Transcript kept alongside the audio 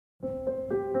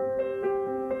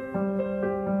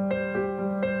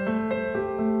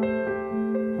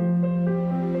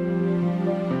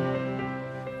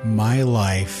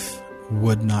life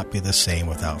would not be the same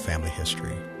without family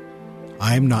history.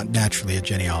 I'm not naturally a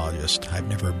genealogist. I've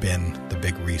never been the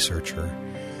big researcher.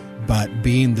 But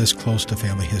being this close to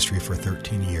family history for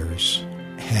 13 years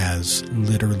has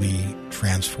literally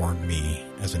transformed me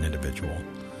as an individual.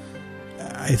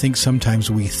 I think sometimes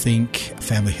we think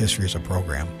family history is a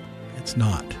program. It's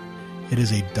not. It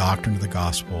is a doctrine of the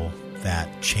gospel that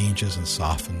changes and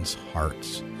softens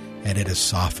hearts. And it has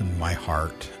softened my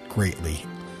heart greatly.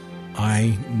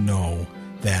 I know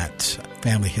that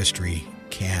family history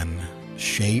can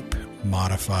shape,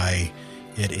 modify.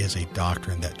 It is a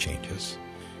doctrine that changes.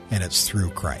 And it's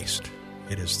through Christ.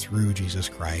 It is through Jesus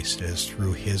Christ. It is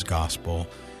through His gospel.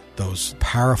 Those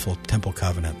powerful temple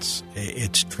covenants.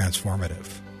 It's transformative.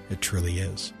 It truly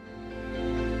is.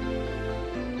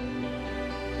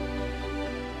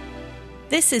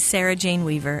 This is Sarah Jane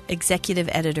Weaver, Executive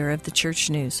Editor of the Church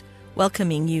News,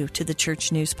 welcoming you to the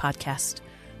Church News Podcast.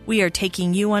 We are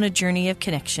taking you on a journey of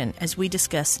connection as we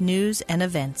discuss news and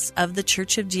events of the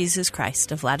Church of Jesus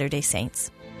Christ of Latter-day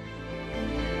Saints.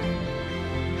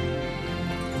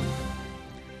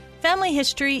 Family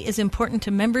history is important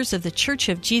to members of the Church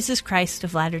of Jesus Christ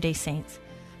of Latter-day Saints,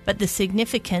 but the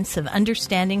significance of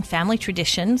understanding family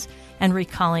traditions and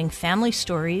recalling family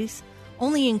stories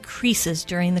only increases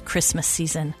during the Christmas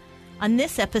season. On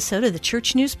this episode of the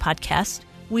Church News Podcast,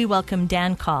 we welcome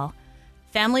Dan Call,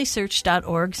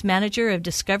 FamilySearch's Manager of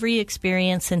Discovery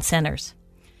Experience and Centers.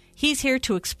 He's here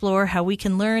to explore how we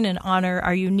can learn and honor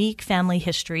our unique family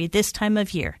history this time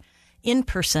of year, in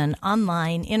person,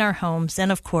 online, in our homes,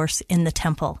 and of course, in the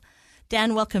temple.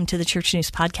 Dan, welcome to the Church News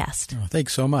Podcast. Oh,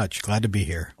 thanks so much. Glad to be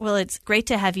here. Well, it's great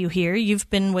to have you here. You've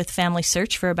been with Family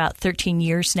Search for about 13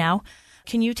 years now.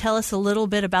 Can you tell us a little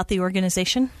bit about the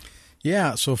organization?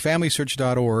 Yeah, so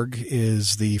FamilySearch.org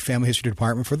is the family history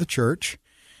department for the church.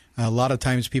 A lot of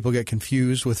times people get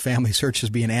confused with Family Search as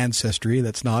being ancestry.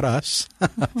 That's not us.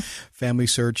 Family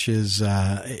Search is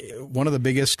one of the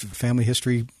biggest family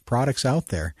history products out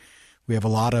there. We have a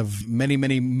lot of many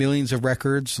millions of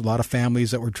records, a lot of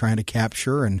families that we're trying to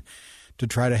capture and to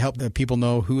try to help the people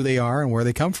know who they are and where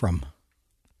they come from.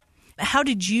 How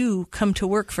did you come to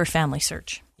work for Family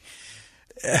Search?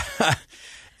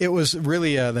 It was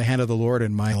really the hand of the Lord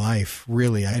in my life,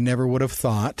 really. I never would have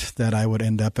thought that I would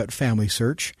end up at Family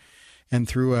Search. And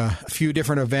through a few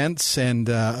different events and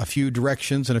a few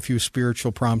directions and a few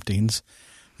spiritual promptings,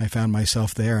 I found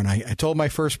myself there. And I told my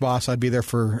first boss I'd be there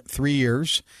for 3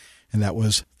 years, and that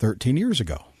was 13 years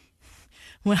ago.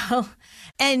 Well,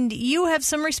 and you have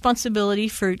some responsibility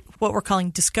for what we're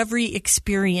calling discovery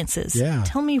experiences. Yeah.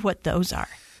 Tell me what those are.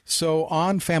 So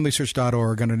on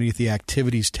FamilySearch.org, underneath the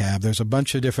Activities tab, there's a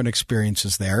bunch of different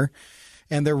experiences there.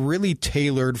 And they're really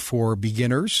tailored for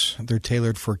beginners. They're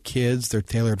tailored for kids. They're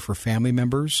tailored for family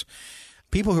members,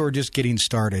 people who are just getting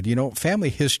started. You know, family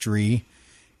history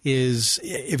is,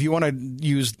 if you want to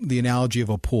use the analogy of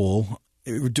a pool,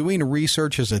 doing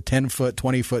research is a 10-foot,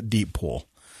 20-foot deep pool.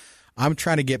 I'm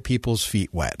trying to get people's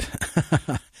feet wet.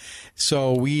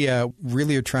 So we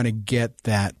really are trying to get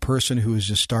that person who is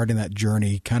just starting that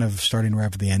journey, kind of starting to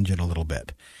rev the engine a little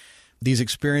bit. These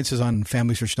experiences on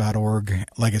FamilySearch.org,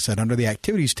 like I said, under the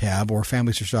Activities tab or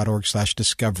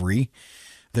FamilySearch.org/discovery,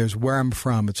 there's Where I'm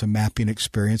From. It's a mapping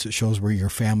experience. It shows where your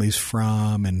family's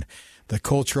from and the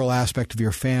cultural aspect of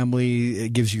your family.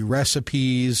 It gives you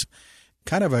recipes,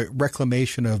 kind of a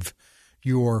reclamation of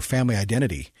your family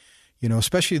identity. You know,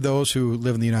 especially those who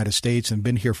live in the United States and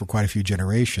been here for quite a few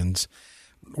generations,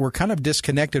 we're kind of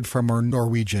disconnected from our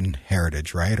Norwegian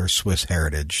heritage, right? Or Swiss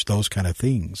heritage, those kind of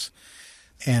things.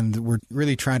 And we're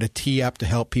really trying to tee up to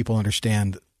help people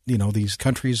understand, you know, these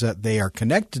countries that they are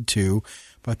connected to,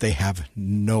 but they have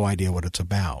no idea what it's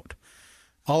about.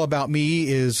 All About Me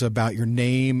is about your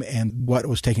name and what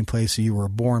was taking place when you were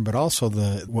born, but also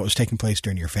what was taking place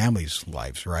during your family's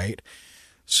lives, right?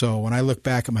 So when I look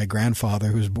back at my grandfather,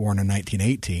 who was born in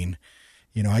 1918,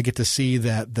 you know, I get to see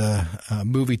that the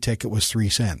movie ticket was 3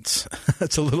 cents.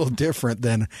 It's a little different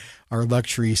than our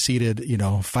luxury seated, you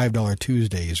know, $5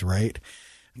 Tuesdays, right?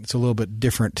 It's a little bit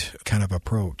different kind of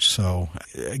approach. So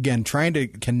again, trying to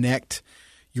connect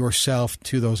yourself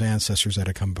to those ancestors that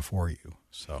have come before you.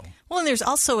 So. Well, and there's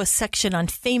also a section on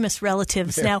famous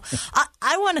relatives. Now,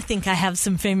 I want to think I have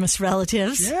some famous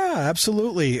relatives. Yeah,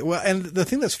 absolutely. Well, and the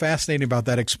thing that's fascinating about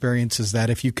that experience is that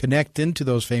if you connect into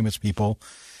those famous people,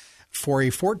 for a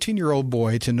 14-year-old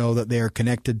boy to know that they are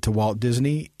connected to Walt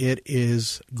Disney, it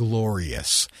is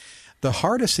glorious. The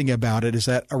hardest thing about it is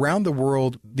that around the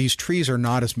world, these trees are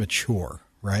not as mature,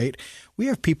 right? We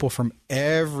have people from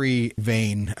every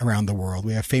vein around the world.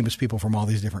 We have famous people from all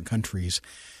these different countries.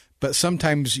 But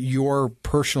sometimes your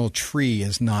personal tree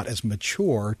is not as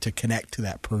mature to connect to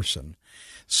that person.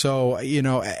 So,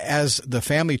 as the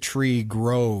family tree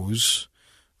grows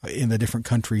in the different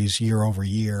countries year over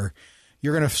year,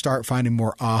 you're going to start finding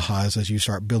more ahas as you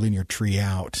start building your tree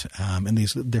out in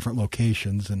these different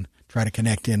locations and try to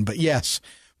connect in. But yes,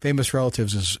 Famous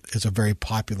Relatives is a very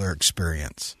popular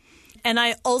experience. And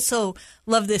I also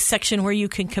love this section where you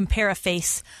can compare a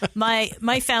face. My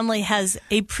family has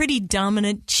a pretty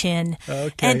dominant chin.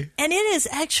 Okay. And it is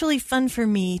actually fun for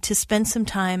me to spend some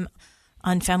time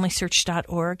on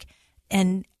FamilySearch.org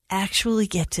and actually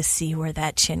get to see where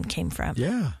that chin came from.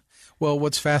 Yeah. Well,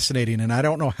 what's fascinating, and I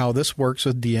don't know how this works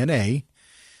with DNA,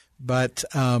 but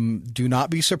do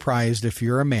not be surprised if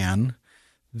you're a man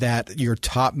that your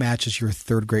top matches your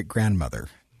third great grandmother.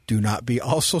 Do not be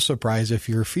also surprised if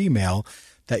you're female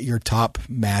that your top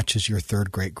match is your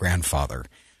third great grandfather.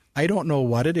 I don't know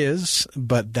what it is,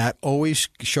 but that always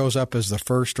shows up as the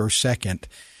first or second.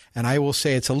 And I will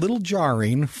say it's a little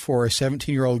jarring for a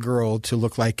 17-year-old girl to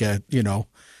look like her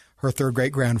third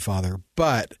great grandfather.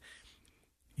 But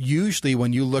usually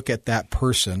when you look at that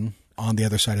person on the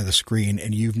other side of the screen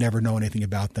and you've never known anything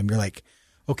about them, you're like,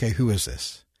 okay, who is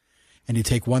this? And you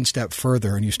take one step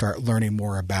further and you start learning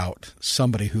more about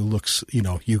somebody who looks,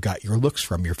 you got your looks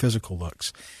from, your physical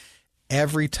looks.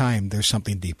 Every time there's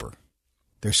something deeper.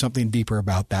 There's something deeper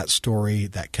about that story,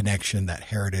 that connection, that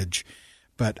heritage.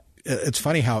 But it's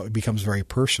funny how it becomes very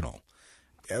personal.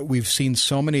 We've seen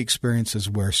so many experiences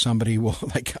where somebody will,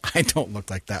 I don't look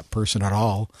like that person at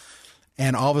all.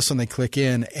 And all of a sudden they click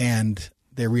in and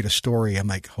they read a story. I'm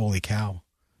like, holy cow,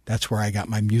 that's where I got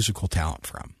my musical talent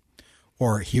from.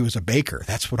 Or he was a baker.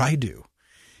 That's what I do.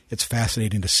 It's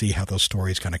fascinating to see how those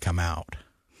stories kind of come out.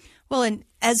 Well, and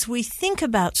as we think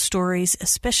about stories,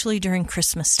 especially during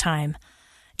Christmas time,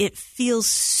 it feels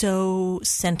so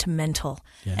sentimental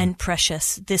and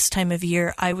precious. This time of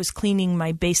year, I was cleaning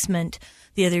my basement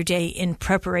the other day in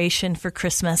preparation for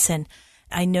Christmas, and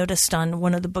I noticed on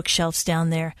one of the bookshelves down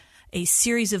there a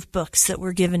series of books that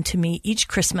were given to me each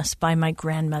Christmas by my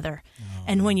grandmother. Oh.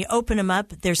 And when you open them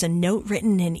up, there's a note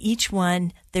written in each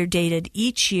one. They're dated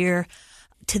each year.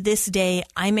 To this day,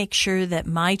 I make sure that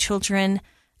my children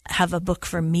have a book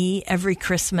for me every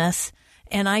Christmas,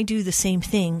 and I do the same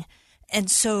thing. And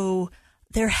so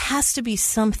there has to be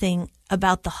something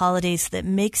about the holidays that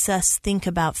makes us think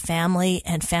about family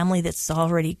and family that's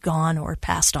already gone or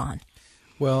passed on.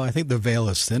 Well, I think the veil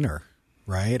is thinner.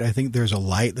 Right? I think there's a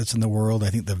light that's in the world. I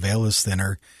think the veil is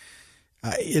thinner.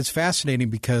 It's fascinating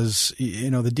because,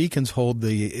 the deacons hold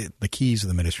the keys of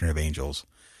the ministry of angels.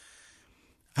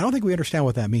 I don't think we understand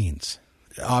what that means.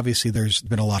 Obviously, there's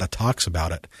been a lot of talks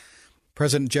about it.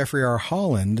 President Jeffrey R.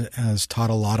 Holland has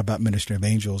taught a lot about ministry of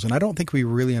angels, and I don't think we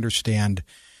really understand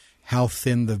how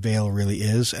thin the veil really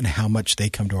is and how much they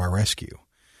come to our rescue.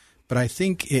 But I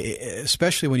think,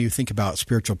 especially when you think about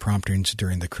spiritual promptings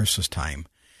during the Christmas time,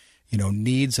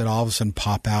 needs that all of a sudden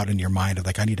pop out in your mind of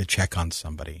I need to check on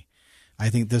somebody. I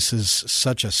think this is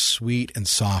such a sweet and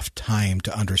soft time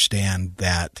to understand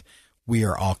that we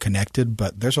are all connected,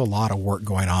 but there's a lot of work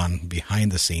going on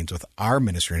behind the scenes with our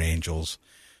ministering angels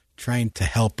trying to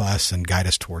help us and guide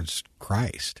us towards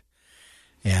Christ.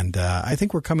 And I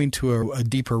think we're coming to a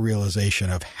deeper realization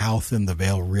of how thin the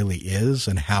veil really is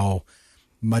and how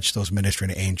much those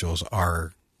ministering angels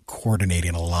are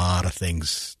coordinating a lot of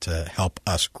things to help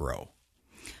us grow.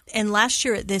 And last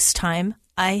year at this time,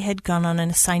 I had gone on an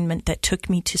assignment that took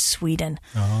me to Sweden.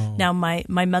 Oh. Now, my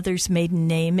mother's maiden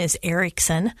name is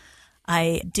Eriksson.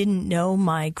 I didn't know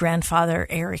my grandfather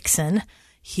Eriksson.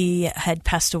 He had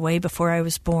passed away before I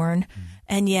was born.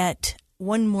 And yet,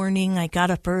 one morning I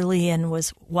got up early and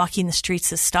was walking the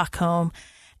streets of Stockholm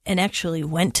and actually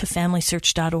went to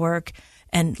FamilySearch.org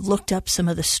and looked up some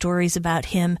of the stories about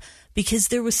him because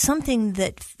there was something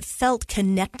that felt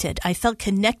connected. I felt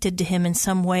connected to him in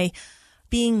some way,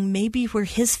 being maybe where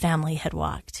his family had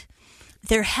walked.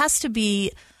 There has to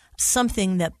be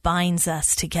something that binds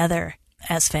us together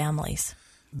as families.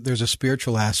 There's a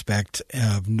spiritual aspect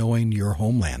of knowing your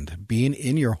homeland. Being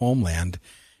in your homeland,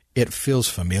 it feels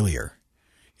familiar.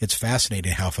 It's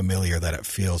fascinating how familiar that it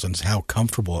feels and how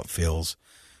comfortable it feels.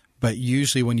 But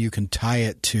usually when you can tie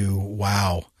it to,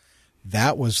 wow,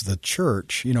 that was the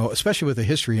church, especially with the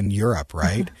history in Europe,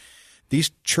 right? Mm-hmm.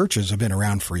 These churches have been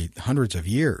around for hundreds of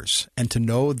years. And to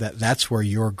know that that's where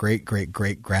your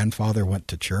great-great-great-grandfather went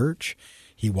to church,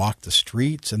 he walked the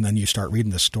streets, and then you start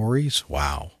reading the stories,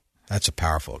 wow, that's a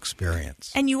powerful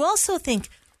experience. And you also think,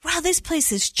 wow, this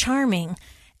place is charming.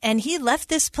 And he left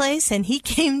this place and he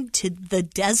came to the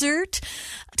desert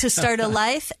to start a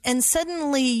life. And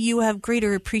suddenly you have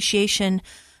greater appreciation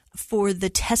for the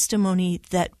testimony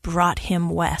that brought him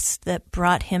west, that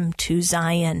brought him to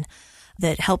Zion,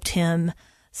 that helped him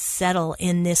settle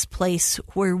in this place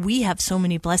where we have so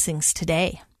many blessings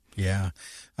today. Yeah.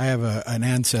 I have an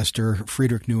ancestor,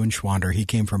 Friedrich Neuenschwander. He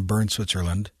came from Bern,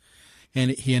 Switzerland,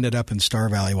 and he ended up in Star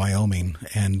Valley, Wyoming,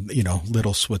 and,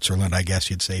 little Switzerland, I guess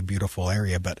you'd say, beautiful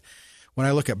area. But when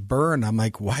I look at Bern, I'm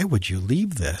like, why would you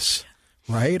leave this,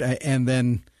 right? And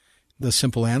then the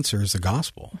simple answer is the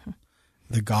gospel. Mm-hmm.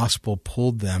 The gospel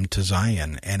pulled them to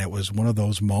Zion, and it was one of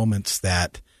those moments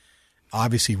that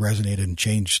obviously resonated and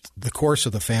changed the course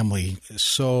of the family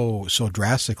so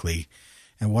drastically,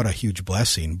 and what a huge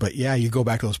blessing. But yeah, you go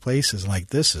back to those places like,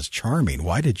 this is charming.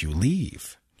 Why did you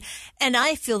leave? And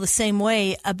I feel the same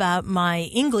way about my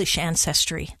English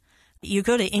ancestry. You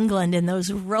go to England and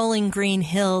those rolling green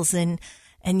hills, and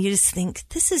you just think,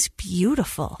 this is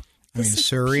beautiful.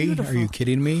 Surrey, beautiful. Are you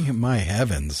kidding me? My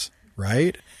heavens,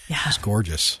 right? Yeah. It's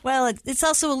gorgeous. Well, it's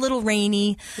also a little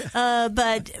rainy,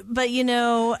 but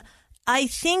I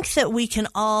think that we can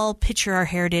all picture our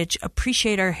heritage,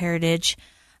 appreciate our heritage.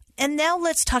 And now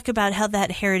let's talk about how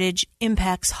that heritage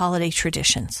impacts holiday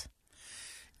traditions.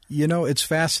 It's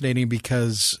fascinating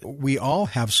because we all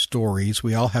have stories,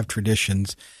 we all have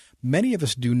traditions. Many of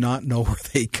us do not know where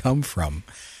they come from.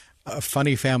 A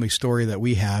funny family story that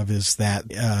we have is that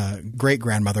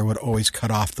great-grandmother would always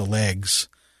cut off the legs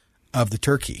of the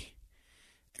turkey.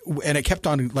 And it kept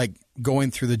on going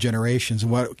through the generations.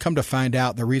 And what come to find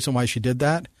out, the reason why she did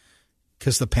that,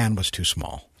 because the pan was too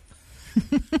small.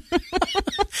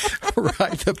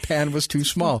 Right, the pan was too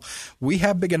small. We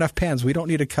have big enough pans. We don't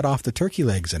need to cut off the turkey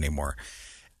legs anymore.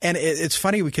 And it's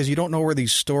funny because you don't know where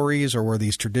these stories or where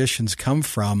these traditions come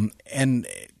from, and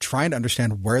trying to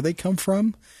understand where they come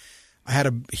from. I had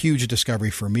a huge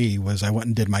discovery for me was I went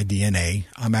and did my DNA.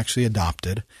 I'm actually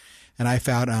adopted, and I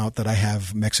found out that I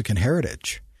have Mexican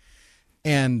heritage.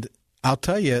 And I'll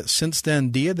tell you, since then,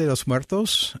 Dia de los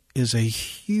Muertos is a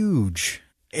huge,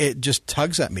 it just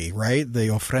tugs at me, right? The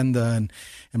ofrenda and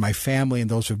my family and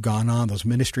those who've gone on, those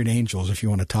ministering angels, if you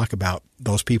want to talk about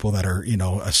those people that are,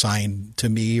 assigned to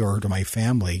me or to my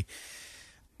family,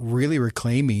 really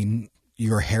reclaiming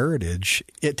your heritage.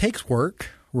 It takes work,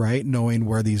 right? Knowing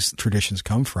where these traditions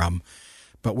come from.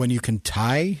 But when you can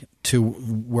tie to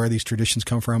where these traditions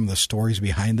come from, the stories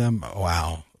behind them,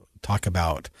 wow, talk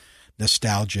about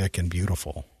nostalgic and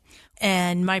beautiful.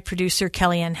 And my producer,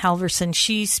 Kellyanne Halverson,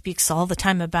 she speaks all the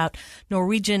time about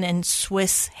Norwegian and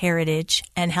Swiss heritage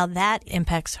and how that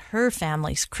impacts her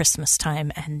family's Christmas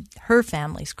time and her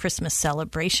family's Christmas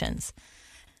celebrations.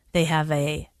 They have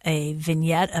a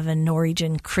vignette of a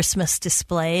Norwegian Christmas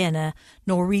display and a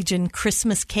Norwegian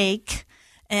Christmas cake.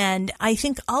 And I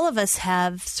think all of us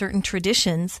have certain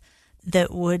traditions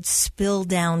that would spill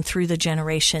down through the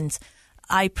generations.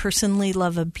 I personally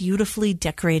love a beautifully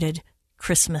decorated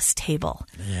Christmas table.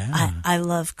 Yeah. I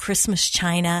love Christmas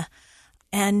china.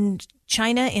 And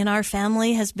china in our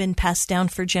family has been passed down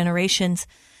for generations.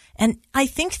 And I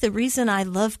think the reason I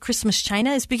love Christmas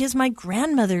china is because my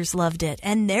grandmothers loved it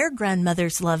and their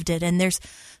grandmothers loved it. And there's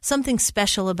something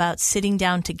special about sitting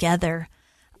down together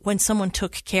when someone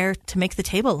took care to make the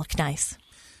table look nice.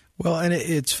 Well, and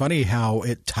it's funny how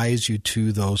it ties you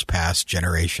to those past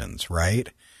generations, right?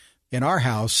 In our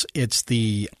house, it's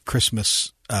the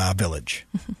Christmas village,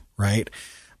 right?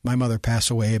 My mother passed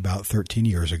away about 13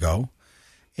 years ago,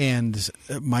 and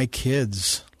my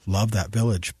kids love that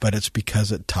village, but it's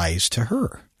because it ties to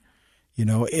her.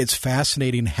 It's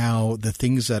fascinating how the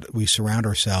things that we surround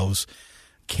ourselves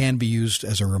can be used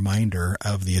as a reminder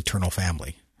of the eternal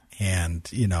family. And,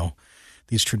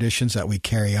 these traditions that we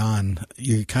carry on,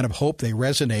 you kind of hope they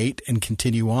resonate and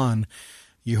continue on.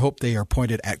 You hope they are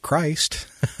pointed at Christ,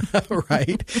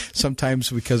 right? Sometimes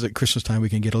because at Christmas time we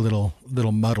can get a little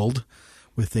muddled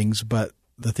with things, but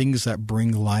the things that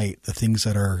bring light, the things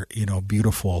that are,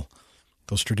 beautiful,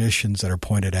 those traditions that are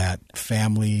pointed at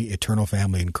family, eternal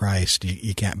family in Christ,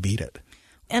 you can't beat it.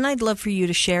 And I'd love for you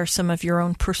to share some of your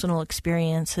own personal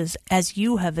experiences as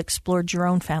you have explored your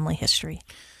own family history.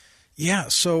 Yeah.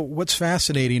 So what's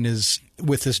fascinating is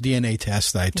with this DNA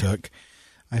test that I took,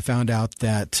 I found out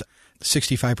that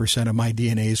 65% of my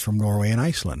DNA is from Norway and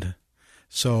Iceland.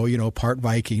 So, part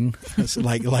Viking,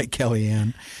 like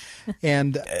Kellyanne.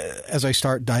 And as I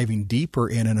start diving deeper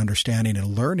in and understanding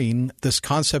and learning this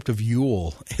concept of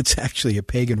Yule, it's actually a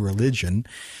pagan religion.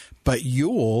 But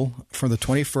Yule, from the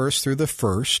 21st through the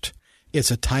 1st,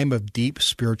 it's a time of deep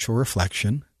spiritual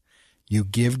reflection. You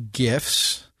give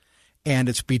gifts, and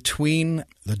it's between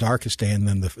the darkest day and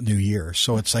then the new year.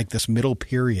 So it's like this middle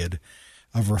period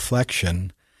of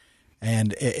reflection.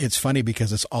 And it's funny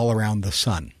because it's all around the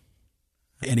sun.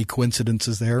 any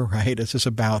coincidences there, right? It's just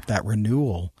about that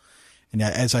renewal. And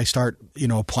as I start,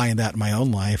 applying that in my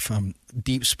own life,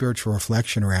 deep spiritual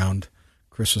reflection around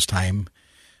Christmas time,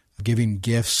 giving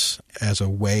gifts as a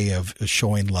way of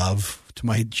showing love to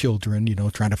my children,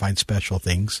 trying to find special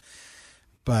things.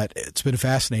 But it's been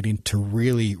fascinating to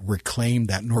really reclaim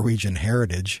that Norwegian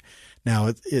heritage.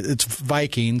 Now, it's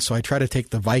Viking, so I try to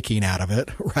take the Viking out of it,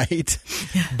 right?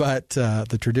 Yeah. But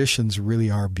the traditions really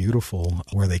are beautiful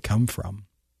where they come from.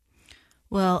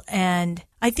 Well, and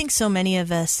I think so many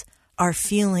of us are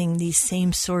feeling these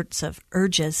same sorts of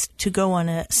urges to go on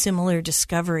a similar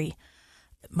discovery.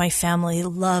 My family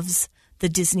loves the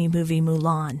Disney movie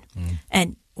Mulan,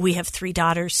 and we have 3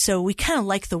 daughters, so we kind of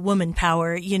like the woman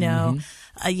power,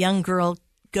 A young girl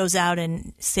goes out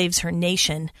and saves her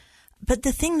nation. But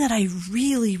the thing that I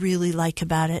really, really like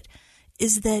about it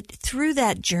is that through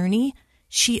that journey,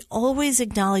 she always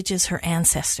acknowledges her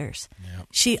ancestors. Yep.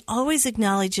 She always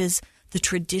acknowledges the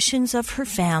traditions of her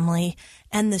family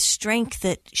and the strength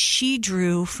that she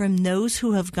drew from those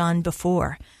who have gone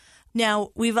before. Now,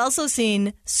 we've also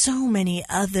seen so many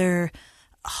other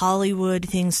Hollywood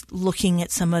things looking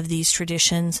at some of these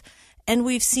traditions, and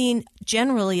we've seen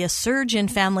generally a surge in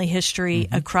family history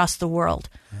across the world.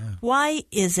 Yeah. Why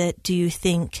is it, do you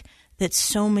think, that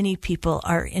so many people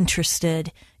are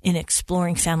interested in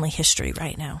exploring family history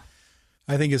right now?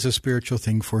 I think it's a spiritual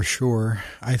thing for sure.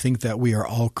 I think that we are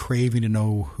all craving to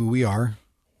know who we are,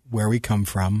 where we come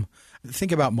from.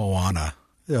 Think about Moana,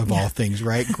 of all things,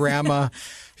 right? Grandma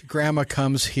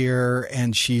comes here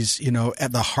and she's,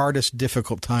 at the hardest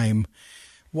difficult time.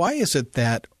 Why is it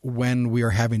that when we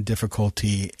are having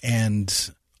difficulty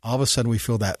and all of a sudden we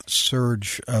feel that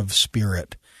surge of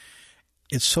spirit,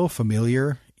 it's so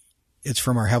familiar? It's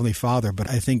from our Heavenly Father, but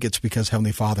I think it's because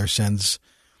Heavenly Father sends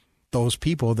those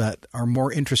people that are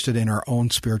more interested in our own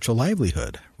spiritual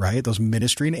livelihood, right? Those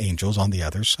ministering angels on the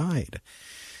other side.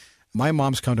 My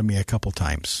mom's come to me a couple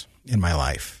times in my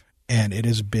life, and it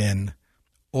has been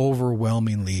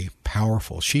overwhelmingly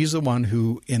powerful. She's the one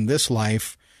who, in this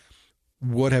life,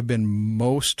 would have been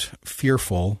most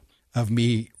fearful of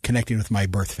me connecting with my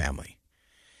birth family.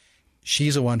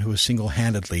 She's the one who has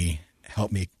single-handedly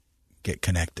helped me get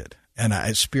connected. And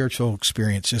a spiritual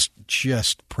experience is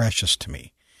just precious to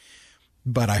me.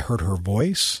 But I heard her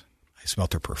voice. I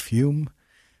smelled her perfume.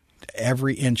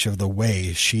 Every inch of the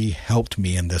way, she helped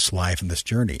me in this life and this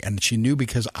journey. And she knew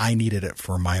because I needed it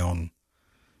for my own,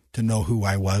 to know who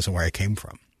I was and where I came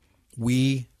from.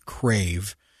 We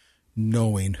crave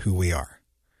knowing who we are.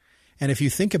 And if you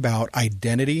think about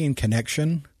identity and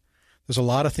connection, there's a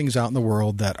lot of things out in the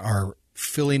world that are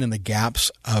filling in the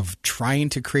gaps of trying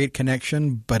to create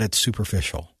connection, but it's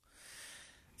superficial.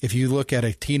 If you look at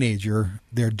a teenager,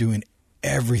 they're doing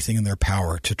everything in their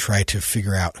power to try to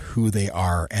figure out who they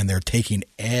are, and they're taking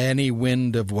any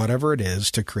wind of whatever it is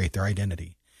to create their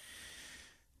identity.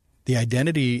 The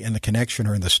identity and the connection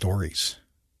are in the stories.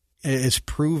 It's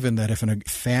proven that if a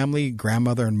family,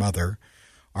 grandmother and mother,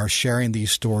 are sharing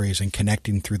these stories and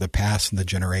connecting through the past and the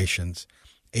generations,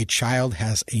 a child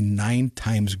has a 9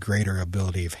 times greater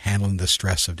ability of handling the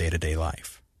stress of day-to-day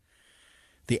life.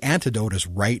 The antidote is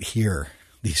right here.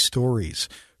 These stories,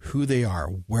 who they are,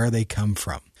 where they come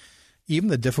from. Even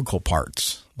the difficult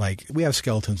parts, like we have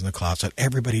skeletons in the closet.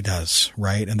 Everybody does,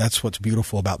 right? And that's what's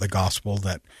beautiful about the gospel,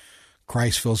 that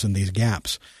Christ fills in these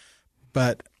gaps.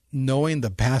 But knowing the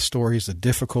past stories, the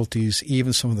difficulties,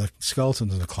 even some of the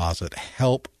skeletons in the closet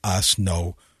help us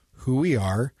know who we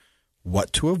are,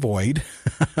 what to avoid,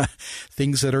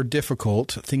 things that are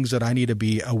difficult, things that I need to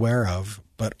be aware of,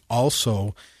 but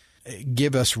also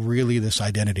give us really this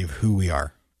identity of who we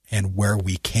are and where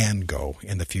we can go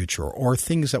in the future, or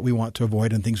things that we want to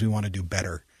avoid and things we want to do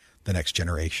better the next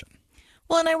generation.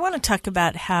 Well, and I want to talk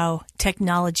about how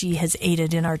technology has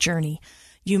aided in our journey.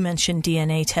 You mentioned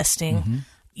DNA testing.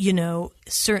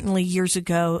 Certainly years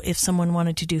ago, if someone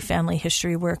wanted to do family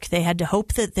history work, they had to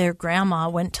hope that their grandma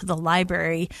went to the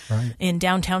library in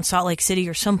downtown Salt Lake City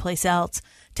or someplace else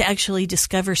to actually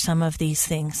discover some of these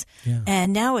things. Yeah.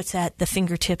 And now it's at the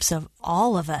fingertips of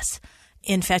all of us.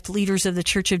 In fact, leaders of the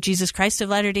Church of Jesus Christ of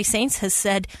Latter-day Saints has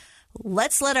said,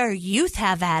 let's let our youth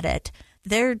have at it.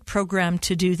 They're programmed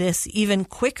to do this even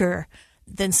quicker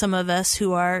than some of us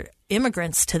who are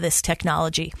immigrants to this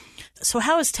technology. So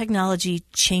how has technology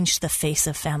changed the face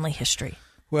of family history?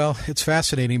 Well, it's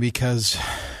fascinating because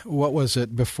what was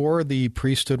it? Before the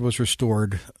priesthood was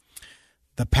restored,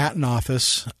 the Patent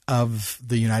Office of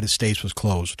the United States was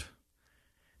closed.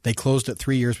 They closed it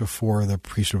 3 years before the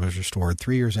priesthood was restored.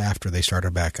 3 years after, they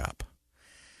started back up.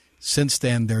 Since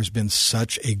then, there's been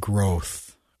such a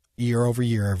growth year over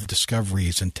year of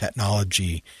discoveries and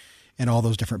technology and all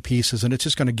those different pieces. And it's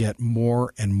just going to get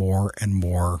more and more and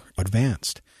more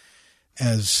advanced.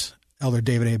 As Elder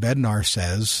David A. Bednar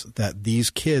says, that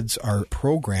these kids are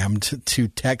programmed to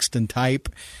text and type.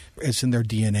 It's in their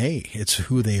DNA. It's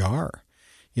who they are.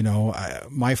 You know,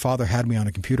 my father had me on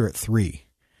a computer at 3.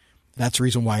 That's the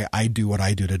reason why I do what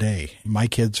I do today. My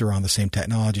kids are on the same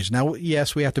technologies. Now,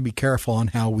 yes, we have to be careful on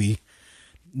how we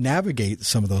navigate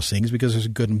some of those things because there's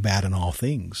good and bad in all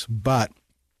things. But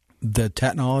the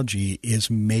technology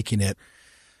is making it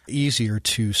easier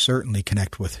to certainly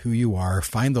connect with who you are,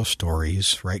 find those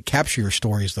stories, right? Capture your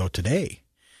stories, though, today.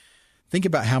 Think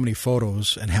about how many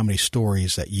photos and how many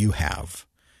stories that you have.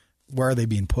 Where are they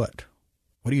being put?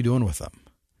 What are you doing with them?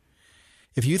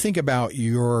 If you think about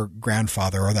your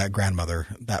grandfather or that grandmother,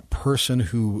 that person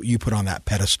who you put on that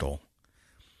pedestal,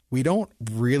 we don't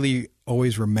really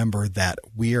always remember that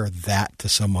we are that to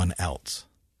someone else.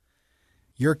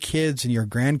 Your kids and your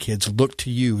grandkids look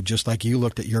to you just like you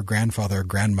looked at your grandfather or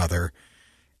grandmother,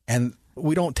 and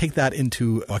we don't take that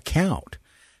into account.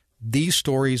 These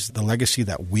stories, the legacy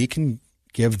that we can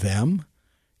give them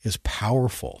is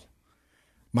powerful.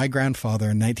 My grandfather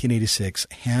in 1986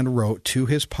 hand-wrote to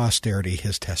his posterity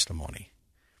his testimony.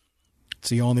 It's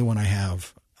the only one I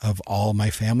have of all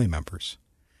my family members.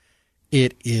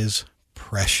 It is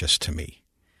precious to me.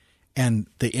 And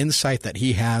the insight that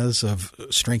he has of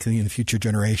strengthening the future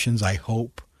generations, I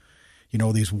hope, you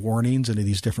know, these warnings into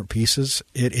these different pieces,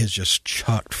 it is just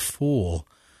chock full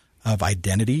of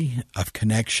identity, of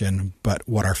connection, but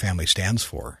what our family stands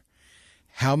for.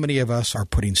 How many of us are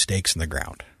putting stakes in the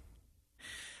ground?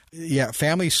 Yeah,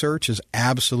 Family Search is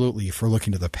absolutely for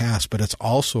looking to the past, but it's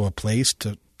also a place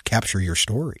to capture your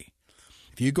story.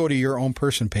 If you go to your own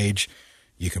person page,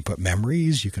 you can put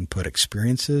memories, you can put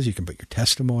experiences, you can put your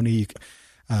testimony.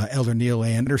 Elder Neil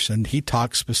Anderson, he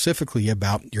talks specifically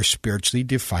about your spiritually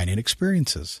defining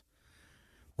experiences.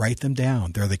 Write them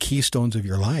down. They're the keystones of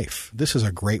your life. This is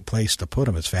a great place to put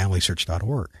them. It's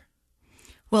FamilySearch.org.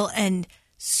 Well, and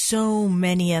so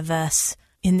many of us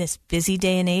in this busy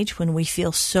day and age when we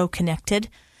feel so connected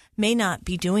may not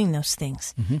be doing those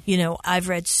things. Mm-hmm. You know, I've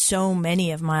read so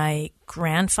many of my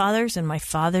grandfather's and my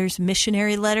father's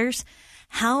missionary letters.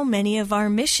 How many of our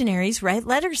missionaries write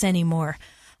letters anymore?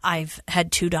 I've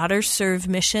had 2 daughters serve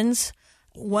missions.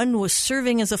 One was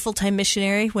serving as a full-time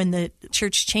missionary when the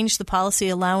church changed the policy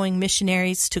allowing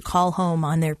missionaries to call home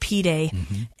on their P-Day.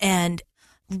 Mm-hmm. And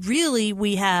really,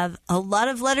 we have a lot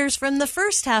of letters from the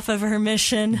first half of her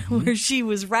mission where she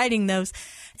was writing those.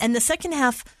 And the second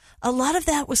half, a lot of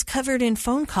that was covered in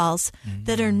phone calls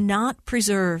that are not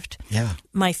preserved. Yeah.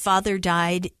 My father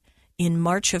died in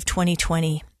March of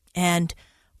 2020. And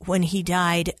when he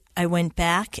died, I went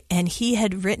back and he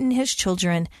had written his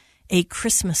children a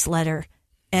Christmas letter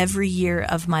every year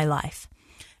of my life.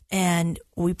 And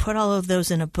we put all of those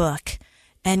in a book.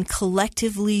 And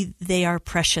collectively, they are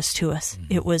precious to us.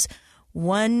 Mm-hmm. It was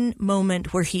one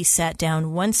moment where he sat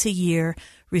down once a year,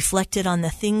 reflected on the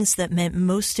things that meant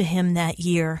most to him that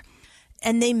year,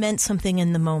 and they meant something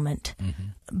in the moment. Mm-hmm.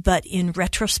 But in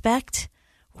retrospect,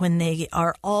 when they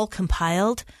are all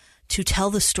compiled to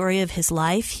tell the story of his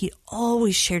life, he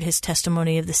always shared his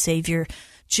testimony of the Savior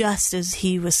just as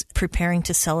he was preparing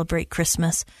to celebrate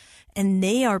Christmas. And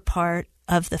they are part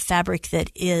of the fabric that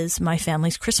is my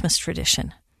family's Christmas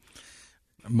tradition.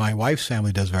 My wife's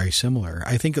family does very similar.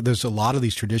 I think there's a lot of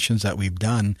these traditions that we've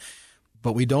done,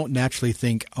 but we don't naturally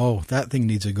think, oh, that thing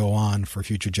needs to go on for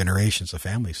future generations of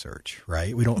Family Search,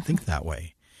 right? We don't think that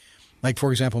way. Like,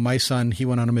 for example, my son, he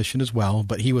went on a mission as well,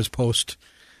 but he was post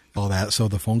all that, so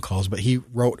the phone calls, but he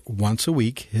wrote once a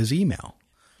week his email.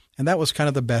 And that was kind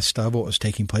of the best of what was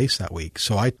taking place that week.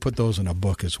 So I put those in a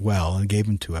book as well and gave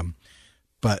them to him.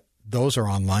 But those are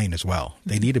online as well.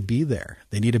 They need to be there.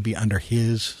 They need to be under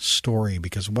his story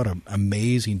because what an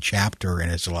amazing chapter in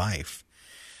his life.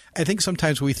 I think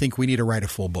sometimes we think we need to write a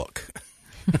full book.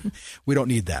 We don't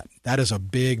need that. That is a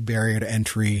big barrier to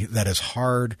entry. That is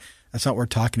hard. That's not what we're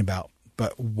talking about.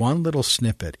 But one little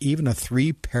snippet, even a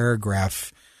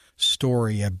 3-paragraph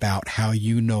story about how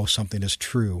you know something is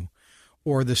true,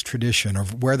 or this tradition, or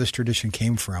where this tradition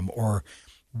came from, or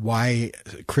why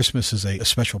Christmas is a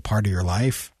special part of your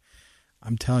life.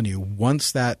 I'm telling you,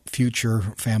 once that future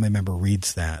family member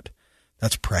reads that,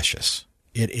 that's precious.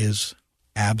 It is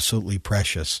absolutely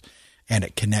precious, and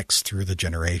it connects through the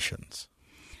generations.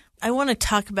 I want to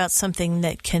talk about something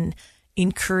that can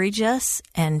encourage us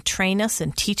and train us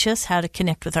and teach us how to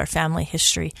connect with our family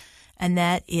history, and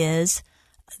that is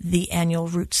the annual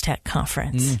Roots Tech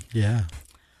Conference. Yeah.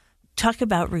 Talk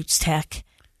about Roots Tech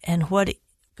and what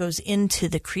goes into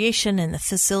the creation and the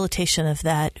facilitation of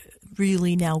that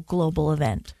really now global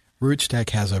event. Roots Tech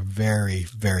has a very,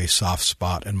 very soft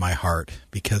spot in my heart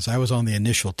because I was on the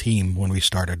initial team when we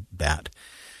started that.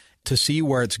 To see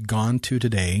where it's gone to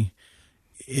today,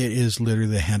 it is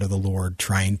literally the hand of the Lord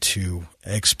trying to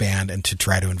expand and to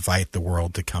try to invite the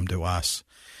world to come to us.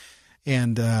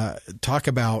 And talk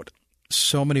about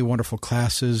so many wonderful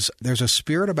classes. There's a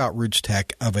spirit about Roots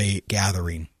Tech of a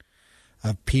gathering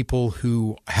of people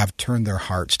who have turned their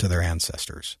hearts to their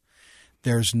ancestors.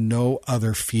 There's no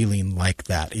other feeling like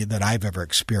that I've ever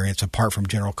experienced apart from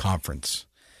General Conference.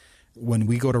 When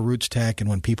we go to Roots Tech and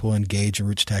when people engage in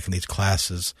Roots Tech in these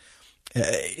classes,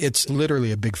 it's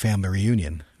literally a big family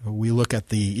reunion. We look at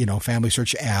the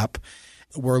FamilySearch app.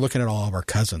 We're looking at all of our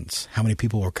cousins, how many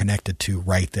people we're connected to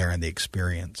right there in the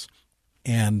experience.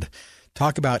 And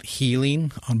talk about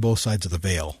healing on both sides of the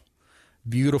veil.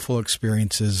 Beautiful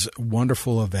experiences,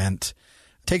 wonderful event.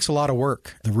 Takes a lot of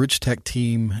work. The Roots Tech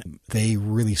team, they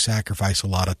really sacrifice a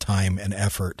lot of time and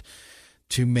effort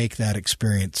to make that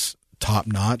experience top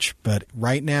notch. But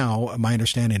right now, my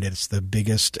understanding is it's the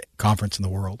biggest conference in the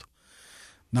world,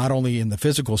 not only in the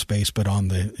physical space, but on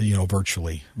the,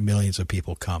 virtually. Millions of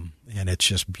people come. And it's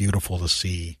just beautiful to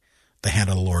see the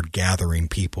hand of the Lord gathering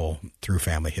people through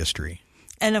family history.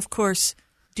 And of course,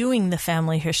 doing the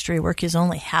family history work is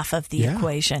only half of the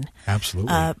equation.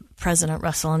 Absolutely. President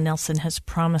Russell M. Nelson has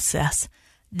promised us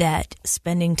that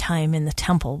spending time in the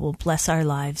temple will bless our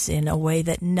lives in a way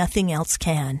that nothing else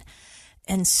can.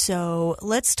 And so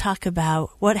let's talk about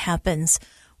what happens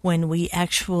when we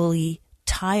actually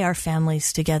tie our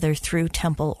families together through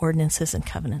temple ordinances and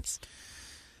covenants.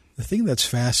 The thing that's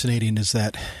fascinating is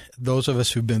that those of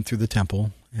us who've been through the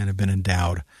temple and have been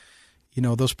endowed,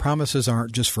 those promises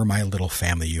aren't just for my little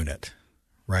family unit,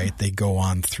 right? They go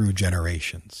on through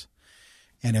generations.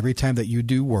 And every time that you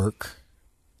do work,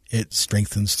 it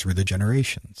strengthens through the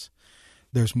generations.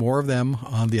 There's more of them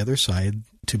on the other side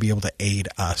to be able to aid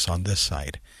us on this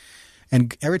side.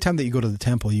 And every time that you go to the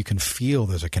temple, you can feel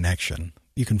there's a connection.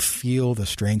 You can feel the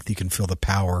strength. You can feel the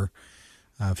power.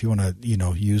 If you want to,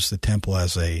 use the temple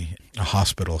as a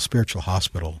hospital, a spiritual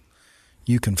hospital,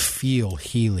 you can feel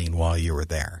healing while you were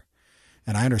there.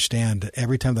 And I understand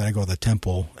every time that I go to the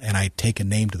temple and I take a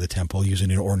name to the temple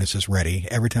using an ordinances ready,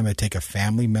 every time I take a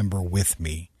family member with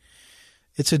me,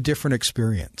 it's a different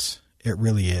experience. It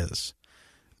really is.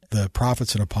 The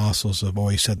prophets and apostles have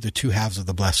always said the two halves of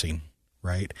the blessing,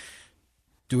 right?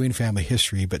 Doing family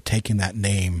history, but taking that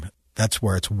name, that's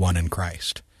where it's one in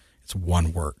Christ. It's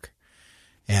one work.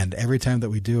 And every time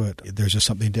that we do it, there's just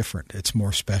something different. It's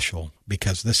more special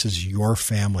because this is your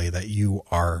family that you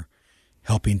are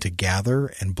helping to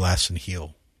gather and bless and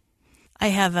heal. I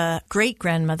have a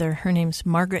great-grandmother. Her name's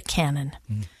Margaret Cannon.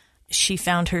 Mm. She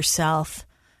found herself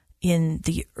in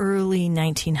the early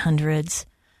 1900s,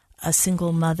 a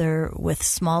single mother with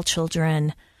small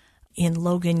children in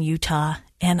Logan, Utah.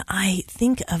 And I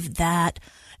think of that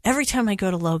every time I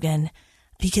go to Logan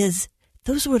because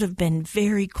those would have been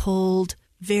very cold,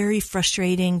 very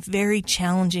frustrating, very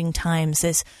challenging times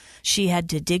as she had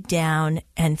to dig down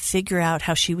and figure out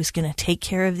how she was going to take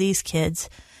care of these kids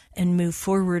and move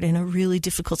forward in a really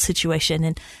difficult situation.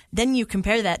 And then you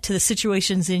compare that to the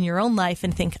situations in your own life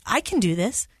and think, I can do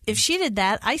this. If she did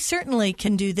that, I certainly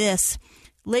can do this.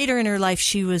 Later in her life,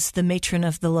 she was the matron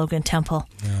of the Logan Temple.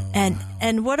 Oh,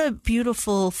 and what a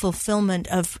beautiful fulfillment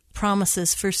of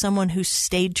promises for someone who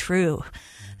stayed true,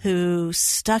 who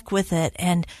stuck with it.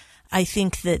 And I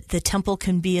think that the temple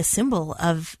can be a symbol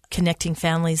of connecting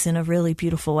families in a really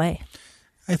beautiful way.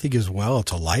 I think as well,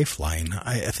 it's a lifeline.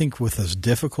 I think with as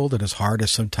difficult and as hard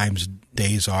as sometimes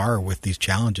days are with these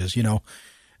challenges,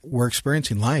 we're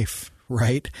experiencing life,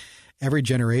 right? Every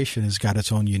generation has got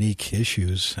its own unique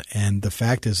issues. And the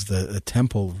fact is the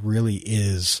temple really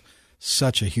is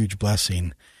such a huge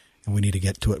blessing, and we need to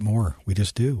get to it more. We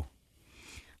just do.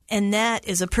 And that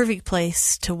is a perfect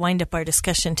place to wind up our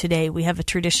discussion today. We have a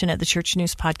tradition at the Church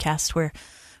News Podcast where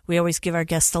we always give our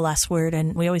guests the last word,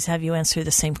 and we always have you answer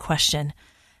the same question.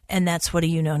 And that's, what do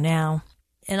you know now?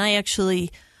 And I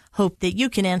actually hope that you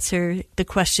can answer the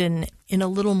question in a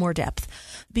little more depth,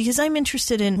 because I'm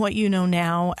interested in what you know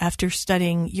now after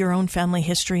studying your own family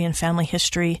history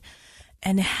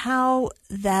and how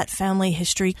that family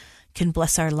history can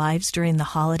bless our lives during the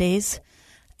holidays,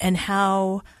 and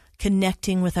how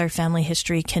connecting with our family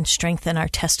history can strengthen our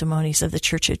testimonies of the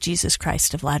Church of Jesus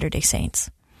Christ of Latter-day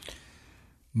Saints.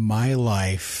 My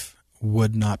life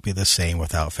would not be the same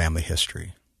without family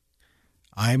history.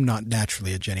 I'm not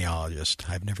naturally a genealogist.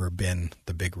 I've never been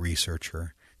the big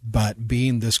researcher. But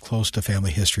being this close to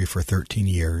family history for 13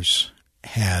 years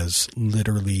has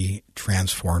literally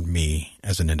transformed me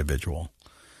as an individual.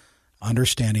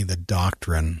 Understanding the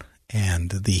doctrine and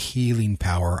the healing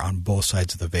power on both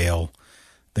sides of the veil,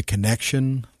 the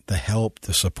connection, the help,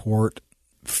 the support,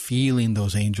 feeling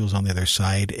those angels on the other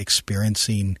side,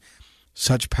 experiencing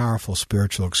such powerful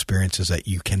spiritual experiences that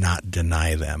you cannot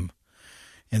deny them,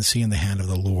 and seeing the hand of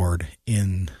the Lord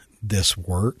in this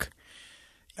work.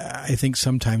 I think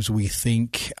sometimes we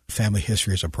think family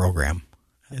history is a program.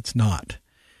 It's not.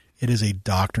 It is a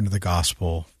doctrine of the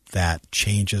gospel that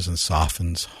changes and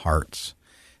softens hearts,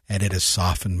 and it has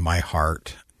softened my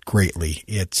heart greatly.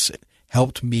 It's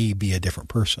helped me be a different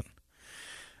person.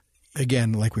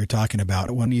 Again, like we were talking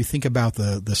about, when you think about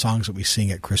the songs that we sing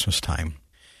at Christmas time,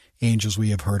 Angels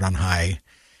We Have Heard on High,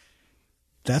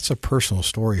 that's a personal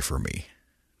story for me.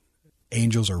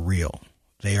 Angels are real.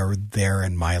 They are there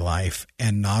in my life,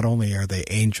 and not only are they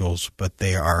angels, but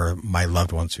they are my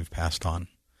loved ones who've passed on.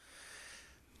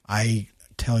 I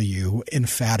tell you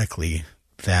emphatically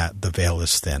that the veil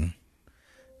is thin.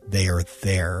 They are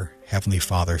there. Heavenly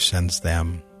Father sends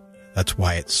them. That's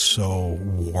why it's so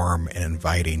warm and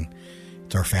inviting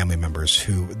to our family members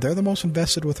who, they're the most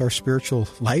invested with our spiritual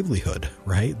livelihood,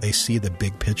 right? They see the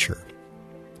big picture.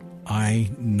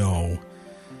 I know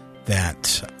that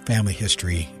family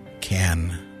history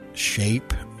can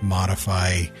shape,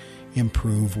 modify,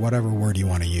 improve, whatever word you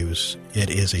want to use. It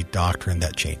is a doctrine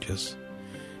that changes,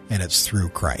 and it's through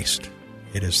Christ.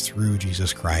 It is through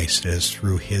Jesus Christ. It is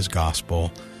through His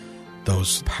gospel.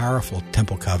 Those powerful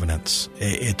temple covenants,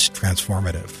 it's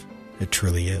transformative. It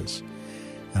truly is.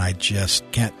 And I just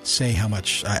can't say how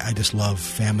much I just love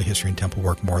family history and temple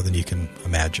work more than you can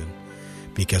imagine,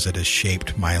 because it has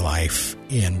shaped my life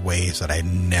in ways that I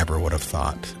never would have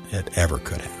thought it ever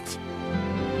could have.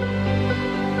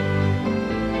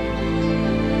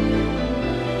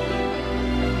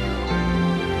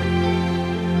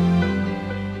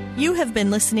 You have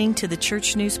been listening to the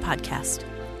Church News Podcast.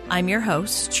 I'm your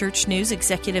host, Church News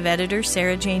Executive Editor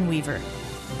Sarah Jane Weaver.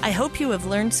 I hope you have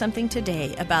learned something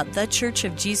today about the Church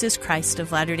of Jesus Christ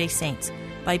of Latter-day Saints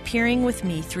by peering with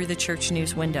me through the Church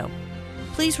News window.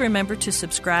 Please remember to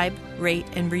subscribe, rate,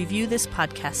 and review this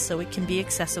podcast so it can be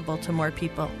accessible to more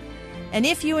people. And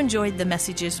if you enjoyed the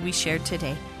messages we shared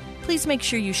today, please make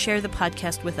sure you share the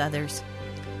podcast with others.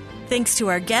 Thanks to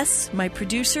our guests, my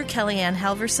producer Kellyanne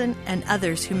Halverson, and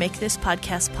others who make this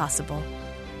podcast possible.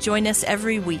 Join us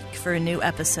every week for a new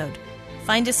episode.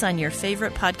 Find us on your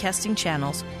favorite podcasting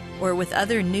channels or with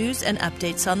other news and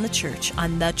updates on the church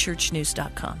on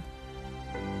thechurchnews.com.